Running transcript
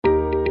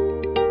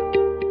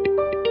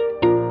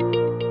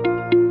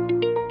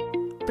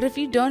But if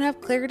you don't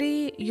have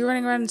clarity, you're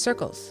running around in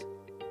circles.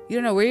 You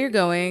don't know where you're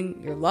going.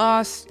 You're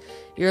lost.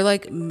 You're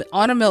like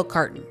on a milk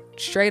carton.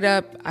 Straight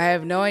up, I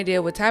have no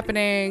idea what's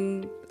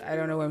happening. I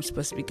don't know where I'm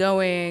supposed to be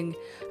going.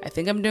 I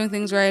think I'm doing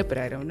things right, but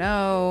I don't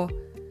know.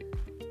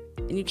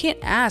 And you can't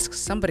ask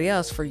somebody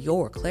else for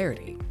your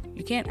clarity.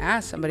 You can't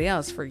ask somebody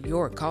else for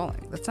your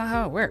calling. That's not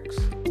how it works.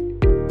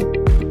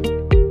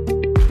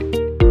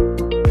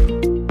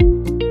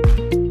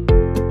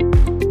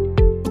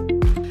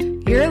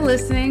 You're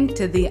listening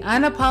to the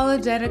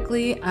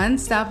Unapologetically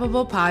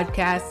Unstoppable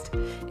podcast.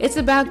 It's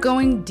about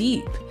going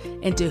deep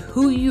into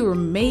who you were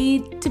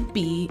made to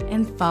be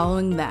and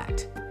following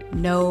that,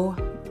 no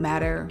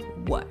matter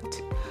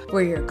what.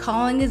 Where your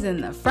calling is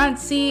in the front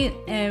seat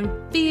and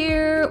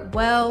fear,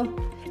 well,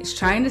 it's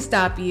trying to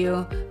stop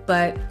you,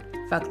 but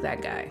fuck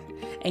that guy.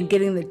 And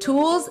getting the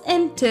tools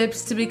and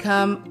tips to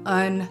become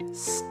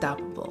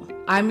unstoppable.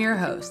 I'm your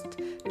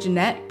host,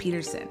 Jeanette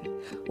Peterson,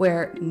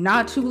 where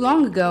not too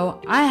long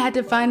ago, I had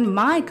to find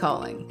my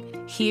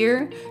calling.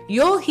 Here,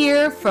 you'll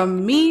hear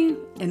from me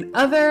and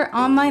other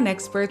online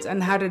experts on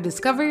how to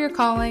discover your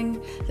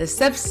calling, the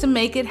steps to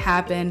make it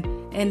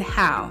happen, and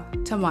how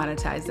to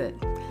monetize it.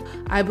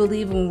 I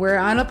believe when we're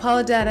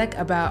unapologetic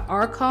about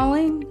our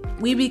calling,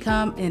 we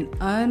become an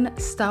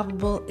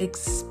unstoppable,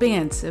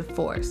 expansive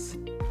force.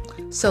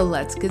 So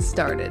let's get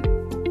started.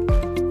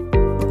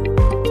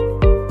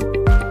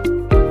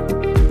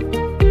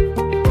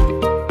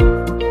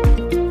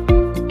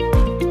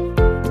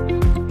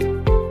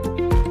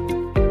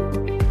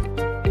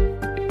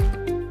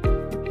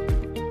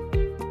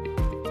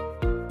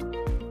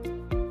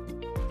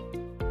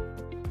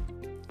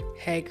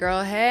 Hey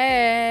girl,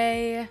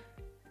 hey.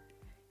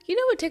 You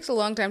know what takes a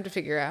long time to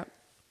figure out?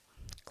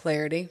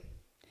 Clarity.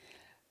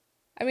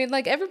 I mean,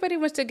 like everybody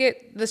wants to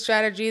get the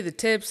strategy, the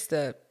tips,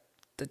 the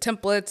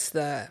templates,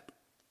 the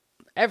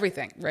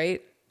everything,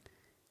 right?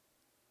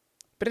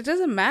 But it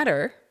doesn't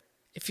matter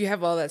if you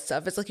have all that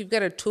stuff. It's like you've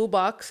got a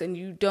toolbox and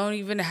you don't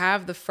even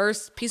have the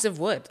first piece of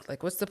wood.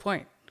 Like, what's the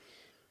point?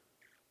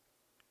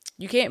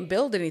 You can't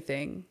build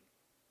anything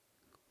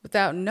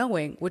without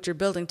knowing what you're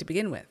building to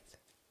begin with.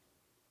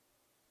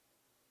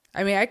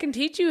 I mean, I can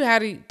teach you how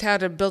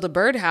to build a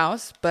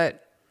birdhouse,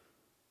 but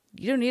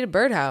you don't need a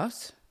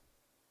birdhouse.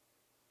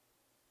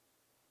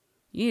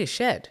 You need a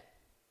shed.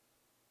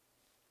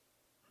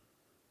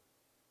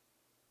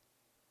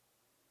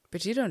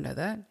 But you don't know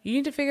that. You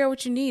need to figure out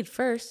what you need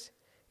first.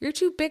 You're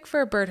too big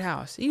for a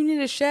birdhouse. You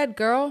need a shed,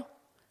 girl.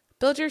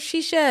 Build your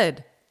she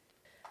shed.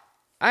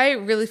 I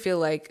really feel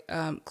like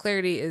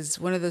clarity is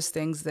one of those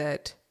things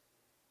that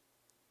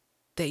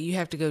you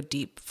have to go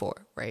deep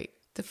for, right?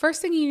 The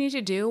first thing you need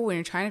to do when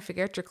you're trying to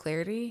figure out your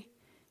clarity,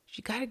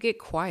 you got to get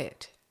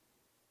quiet.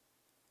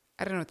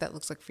 I don't know what that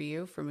looks like for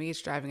you. For me, it's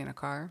driving in a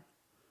car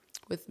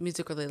with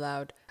music really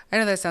loud. I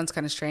know that sounds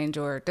kind of strange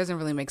or it doesn't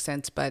really make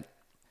sense, but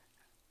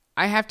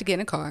I have to get in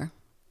a car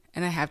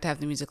and I have to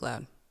have the music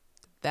loud.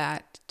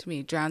 That, to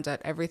me, drowns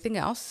out everything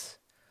else.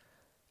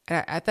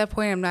 At that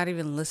point, I'm not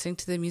even listening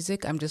to the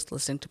music. I'm just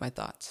listening to my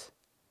thoughts.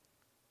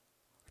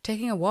 We're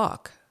taking a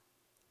walk.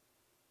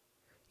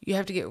 You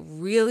have to get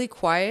really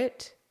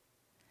quiet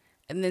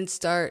and then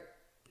start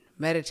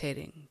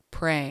meditating,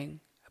 praying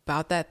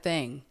about that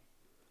thing.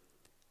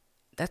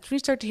 That's when you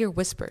start to hear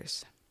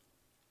whispers.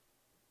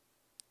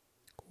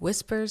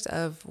 Whispers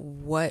of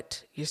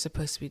what you're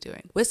supposed to be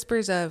doing.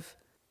 Whispers of,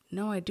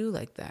 no, I do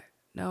like that.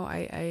 No,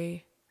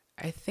 I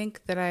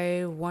think that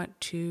I want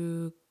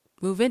to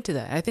move into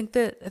that. I think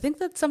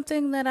that's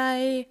something that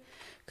I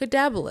could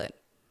dabble in.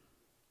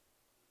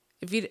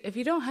 If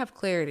you don't have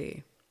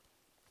clarity,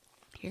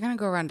 you're going to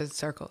go around in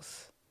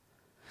circles.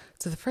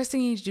 So the first thing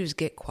you need to do is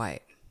get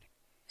quiet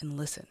and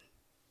listen.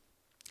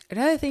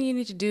 Another thing you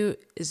need to do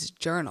is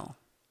journal.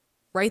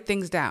 Write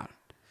things down.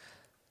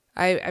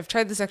 I've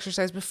tried this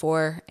exercise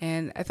before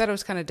and I thought it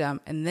was kind of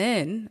dumb. And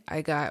then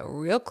I got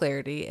real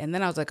clarity. And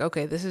then I was like,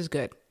 okay, this is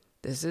good.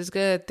 This is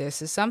good.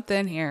 This is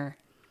something here.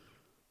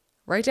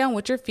 Write down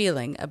what you're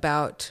feeling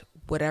about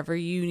whatever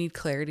you need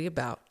clarity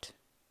about.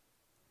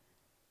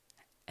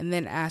 And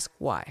then ask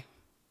why.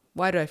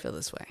 Why do I feel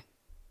this way?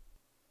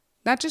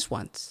 Not just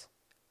once.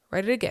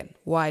 Write it again.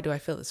 Why do I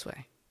feel this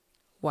way?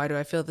 Why do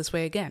I feel this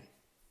way again?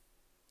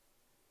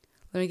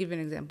 Let me give you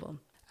an example.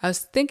 I was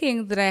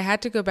thinking that I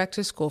had to go back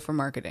to school for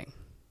marketing.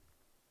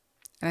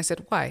 And I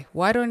said, why?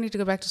 Why do I need to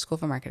go back to school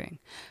for marketing?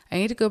 I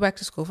need to go back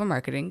to school for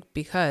marketing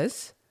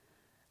because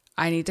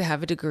I need to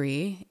have a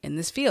degree in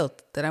this field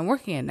that I'm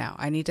working in now.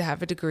 I need to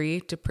have a degree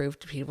to prove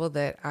to people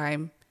that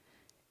I'm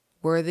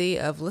worthy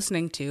of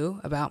listening to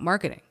about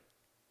marketing.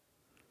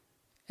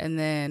 And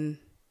then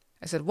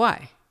I said,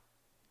 why?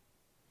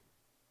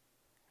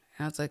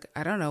 And I was like,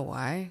 I don't know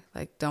why.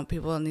 Like, don't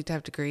people need to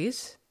have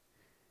degrees?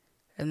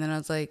 And then I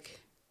was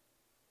like,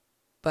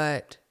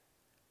 but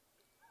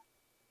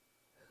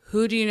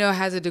who do you know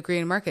has a degree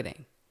in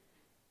marketing?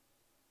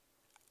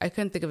 I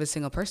couldn't think of a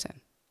single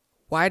person.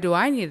 Why do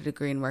I need a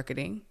degree in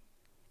marketing?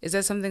 Is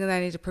that something that I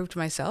need to prove to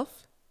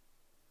myself?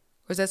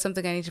 Or is that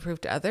something I need to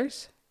prove to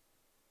others?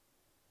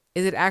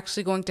 Is it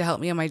actually going to help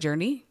me on my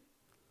journey?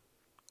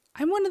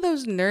 I'm one of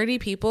those nerdy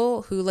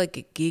people who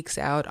like geeks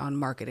out on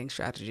marketing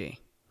strategy.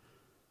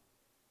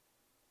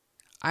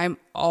 I'm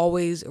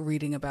always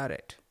reading about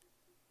it.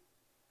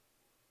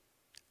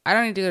 I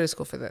don't need to go to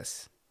school for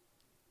this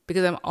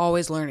because I'm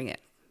always learning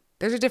it.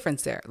 There's a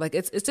difference there. Like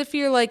it's if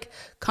you're like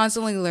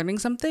constantly learning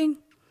something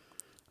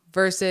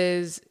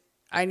versus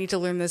I need to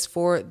learn this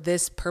for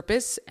this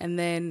purpose and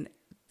then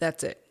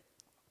that's it.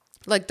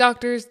 Like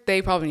doctors,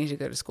 they probably need to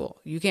go to school.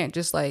 You can't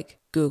just like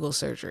Google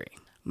surgery.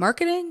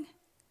 Marketing,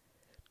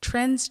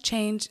 trends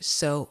change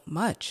so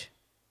much.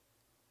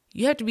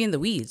 You have to be in the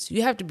weeds.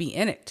 You have to be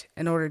in it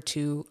in order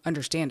to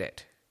understand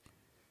it.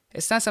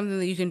 It's not something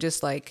that you can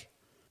just like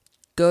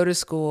go to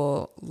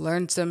school,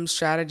 learn some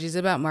strategies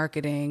about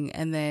marketing,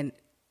 and then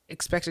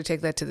expect to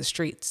take that to the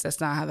streets.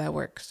 That's not how that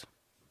works.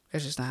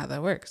 That's just not how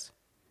that works.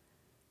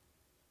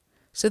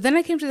 So then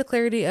I came to the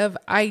clarity of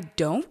I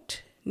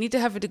don't need to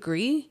have a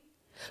degree,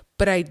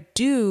 but I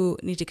do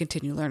need to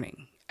continue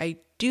learning. I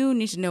do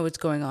need to know what's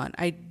going on.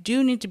 I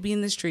do need to be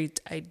in the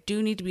streets. I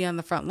do need to be on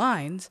the front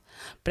lines,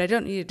 but I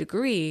don't need a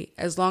degree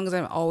as long as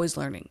I'm always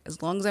learning.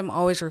 As long as I'm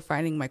always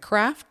refining my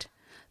craft,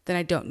 then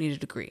I don't need a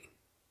degree.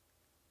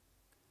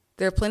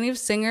 There are plenty of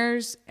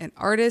singers and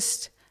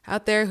artists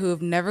out there who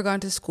have never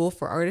gone to school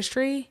for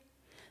artistry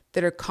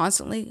that are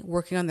constantly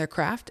working on their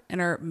craft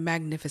and are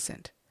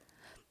magnificent.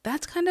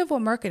 That's kind of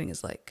what marketing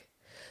is like.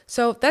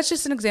 So that's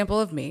just an example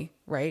of me,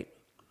 right?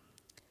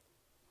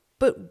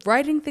 But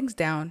writing things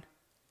down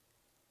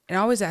and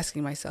always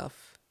asking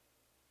myself,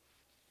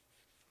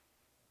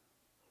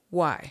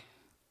 why?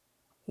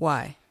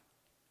 Why?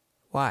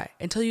 Why?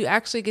 Until you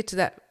actually get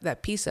to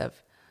that piece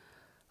of,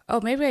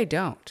 oh, maybe I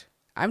don't.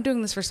 I'm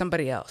doing this for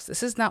somebody else.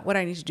 This is not what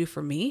I need to do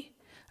for me.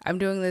 I'm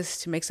doing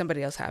this to make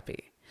somebody else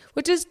happy,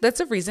 that's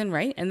a reason,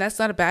 right? And that's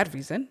not a bad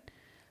reason.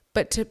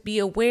 But to be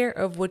aware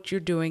of what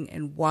you're doing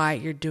and why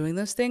you're doing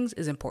those things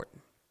is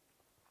important.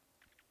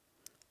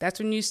 That's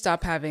when you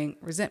stop having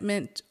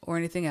resentment or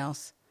anything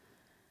else.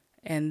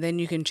 And then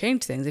you can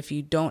change things if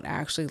you don't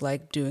actually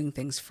like doing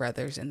things for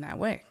others in that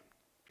way.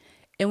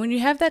 And when you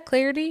have that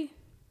clarity,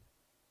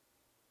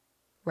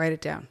 write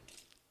it down.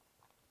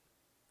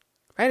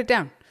 Write it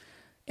down.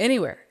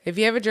 Anywhere. If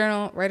you have a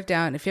journal, write it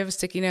down. If you have a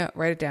sticky note,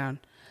 write it down.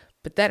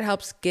 But that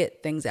helps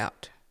get things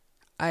out.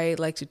 I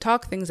like to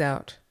talk things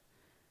out.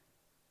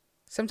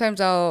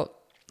 Sometimes I'll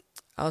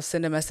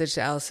send a message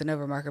to Allison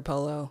over Marco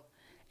Polo,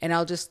 and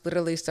I'll just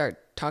literally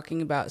start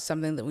talking about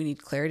something that we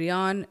need clarity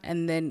on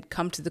and then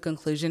come to the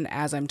conclusion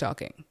as I'm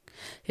talking.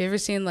 Have you ever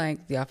seen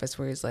like The Office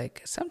where he's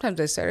like, sometimes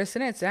I start a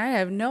sentence and I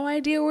have no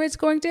idea where it's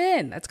going to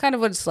end. That's kind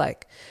of what it's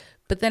like.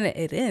 But then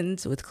it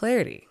ends with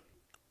clarity.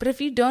 But if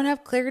you don't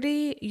have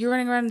clarity, you're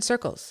running around in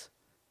circles.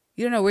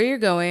 You don't know where you're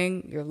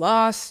going. You're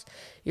lost.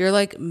 You're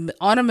like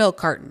on a milk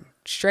carton.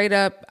 Straight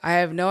up, I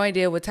have no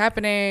idea what's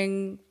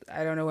happening.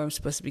 I don't know where I'm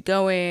supposed to be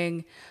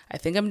going. I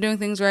think I'm doing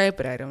things right,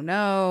 but I don't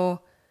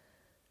know.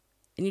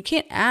 And you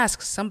can't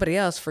ask somebody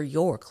else for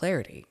your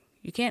clarity.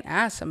 You can't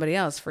ask somebody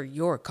else for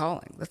your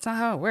calling. That's not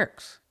how it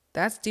works.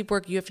 That's deep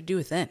work you have to do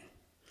within.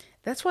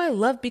 That's why I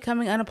love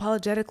becoming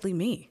unapologetically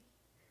me.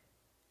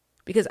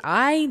 Because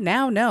I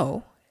now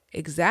know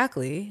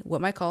exactly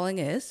what my calling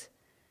is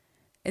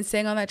and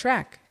staying on that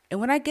track. And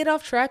when I get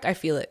off track, I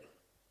feel it.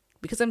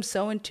 Because I'm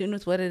so in tune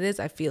with what it is,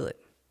 I feel it.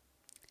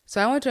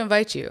 So I want to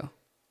invite you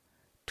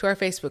to our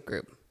Facebook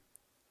group,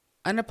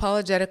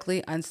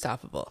 Unapologetically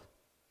Unstoppable.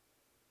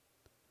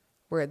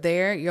 Where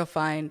there you'll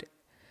find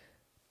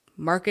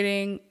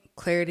marketing,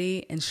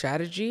 clarity, and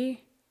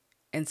strategy,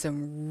 and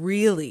some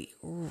really,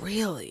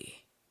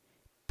 really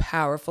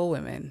powerful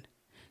women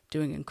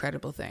doing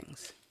incredible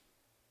things,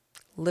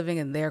 living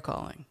in their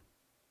calling.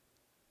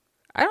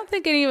 I don't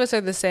think any of us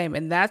are the same,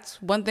 and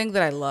that's one thing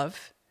that I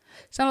love.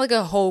 It's not like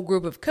a whole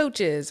group of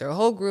coaches or a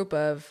whole group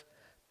of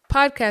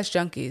podcast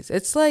junkies.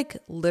 It's like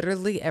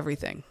literally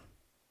everything.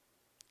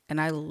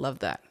 And I love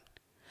that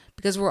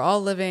because we're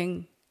all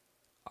living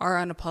our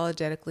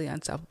unapologetically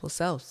unstoppable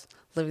selves,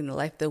 living the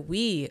life that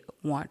we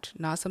want,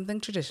 not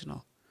something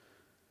traditional.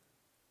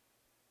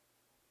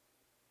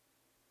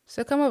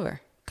 So come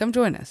over, come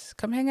join us,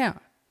 come hang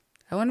out.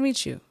 I want to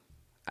meet you.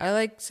 I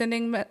like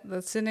sending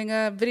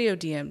video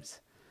DMs.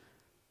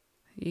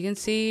 You can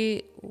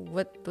see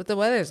what the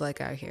weather's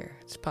like out here.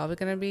 It's probably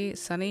going to be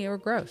sunny or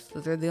gross.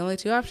 Those are the only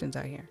two options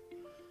out here.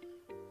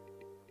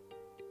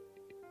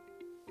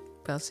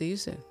 But I'll see you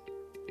soon.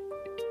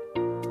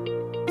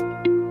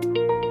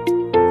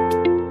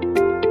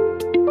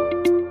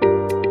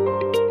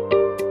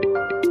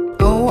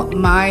 Oh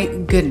my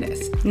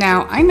goodness.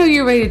 Now, I know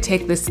you're ready to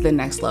take this to the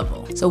next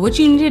level. So what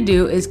you need to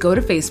do is go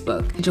to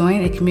Facebook,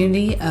 join a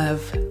community of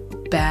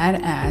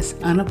badass,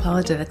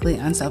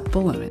 unapologetically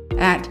unstoppable women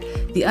at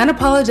the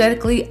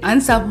Unapologetically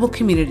Unstoppable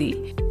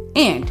Community.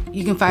 And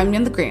you can find me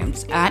on the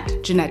grams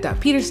at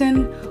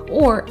Jeanette.Peterson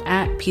or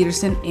at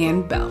Peterson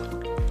and Bell.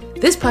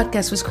 This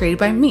podcast was created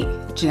by me,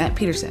 Jeanette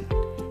Peterson,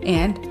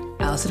 and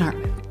Allison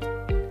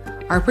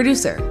Hartman. Our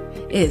producer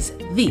is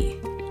the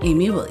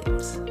Amy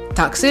Williams.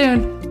 Talk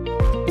soon.